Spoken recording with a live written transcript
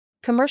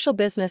Commercial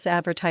business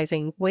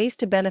advertising. Ways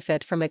to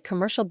benefit from it.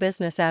 Commercial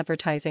business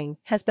advertising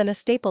has been a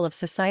staple of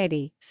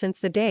society since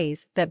the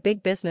days that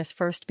big business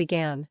first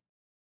began.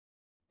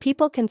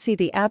 People can see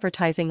the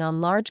advertising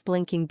on large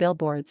blinking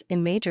billboards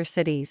in major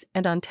cities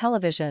and on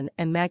television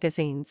and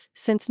magazines.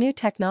 Since new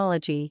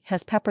technology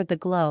has peppered the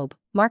globe,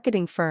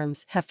 marketing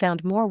firms have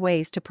found more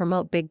ways to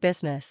promote big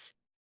business.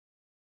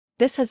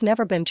 This has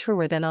never been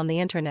truer than on the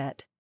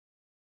internet.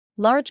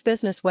 Large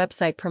business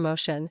website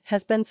promotion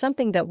has been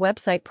something that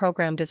website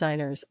program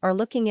designers are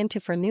looking into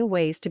for new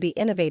ways to be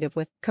innovative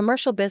with.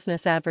 Commercial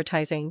business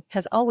advertising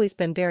has always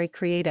been very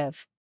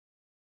creative.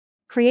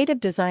 Creative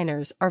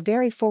designers are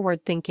very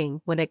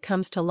forward-thinking when it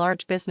comes to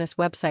large business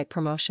website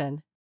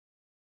promotion.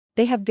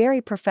 They have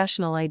very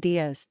professional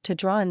ideas to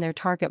draw in their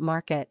target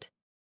market.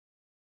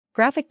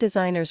 Graphic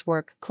designers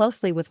work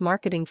closely with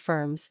marketing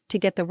firms to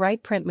get the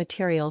right print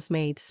materials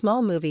made.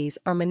 Small movies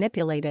are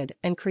manipulated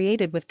and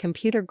created with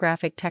computer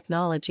graphic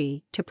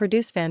technology to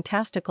produce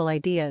fantastical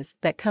ideas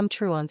that come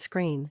true on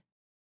screen.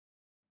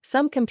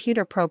 Some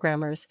computer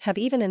programmers have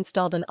even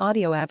installed an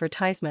audio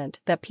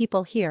advertisement that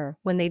people hear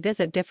when they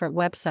visit different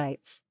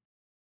websites.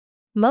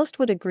 Most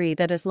would agree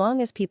that as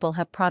long as people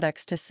have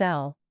products to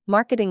sell,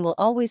 marketing will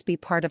always be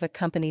part of a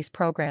company's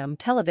program.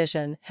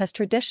 Television has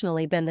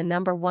traditionally been the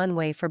 #1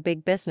 way for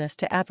big business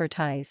to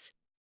advertise.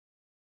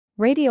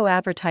 Radio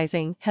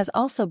advertising has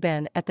also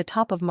been at the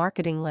top of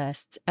marketing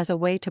lists as a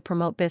way to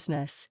promote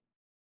business.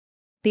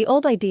 The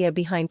old idea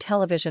behind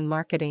television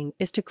marketing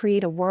is to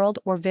create a world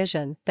or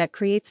vision that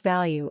creates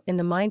value in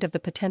the mind of the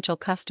potential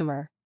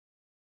customer.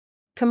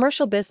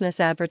 Commercial business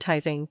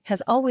advertising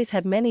has always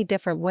had many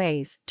different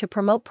ways to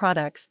promote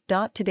products.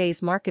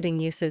 Today's marketing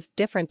uses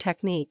different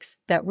techniques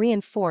that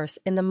reinforce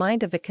in the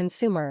mind of the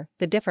consumer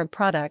the different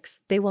products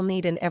they will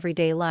need in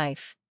everyday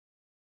life.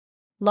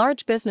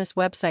 Large business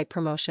website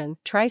promotion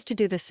tries to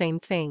do the same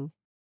thing.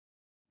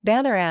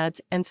 Banner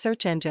ads and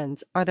search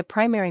engines are the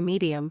primary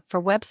medium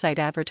for website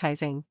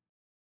advertising.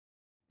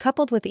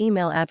 Coupled with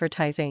email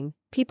advertising,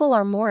 people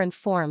are more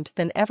informed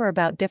than ever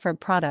about different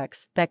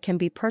products that can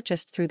be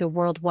purchased through the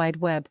World Wide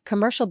Web.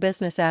 Commercial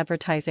business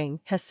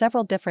advertising has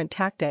several different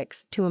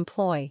tactics to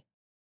employ.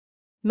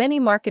 Many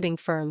marketing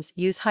firms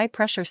use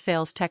high-pressure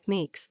sales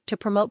techniques to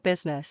promote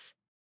business.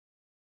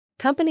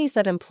 Companies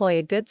that employ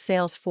a good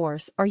sales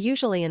force are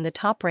usually in the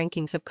top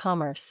rankings of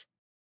commerce.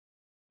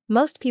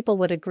 Most people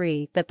would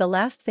agree that the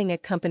last thing a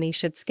company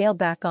should scale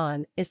back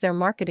on is their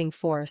marketing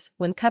force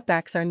when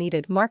cutbacks are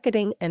needed.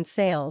 Marketing and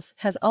sales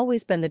has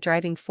always been the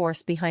driving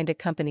force behind a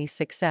company's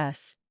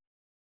success.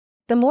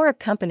 The more a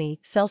company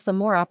sells, the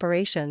more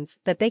operations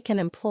that they can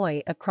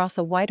employ across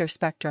a wider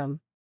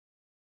spectrum.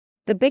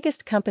 The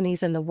biggest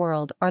companies in the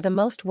world are the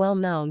most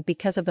well-known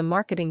because of the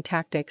marketing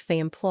tactics they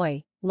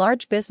employ.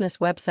 Large business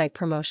website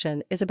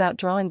promotion is about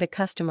drawing the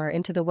customer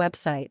into the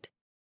website.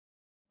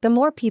 The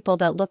more people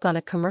that look on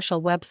a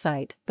commercial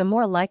website, the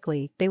more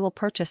likely they will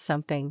purchase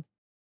something.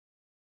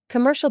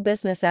 Commercial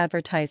business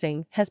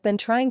advertising has been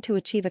trying to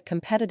achieve a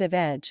competitive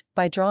edge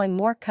by drawing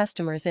more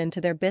customers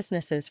into their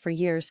businesses for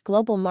years.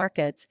 Global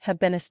markets have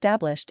been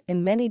established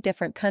in many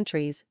different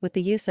countries with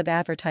the use of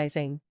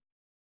advertising.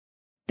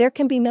 There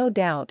can be no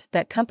doubt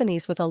that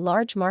companies with a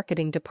large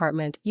marketing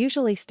department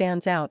usually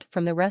stands out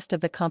from the rest of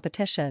the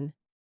competition.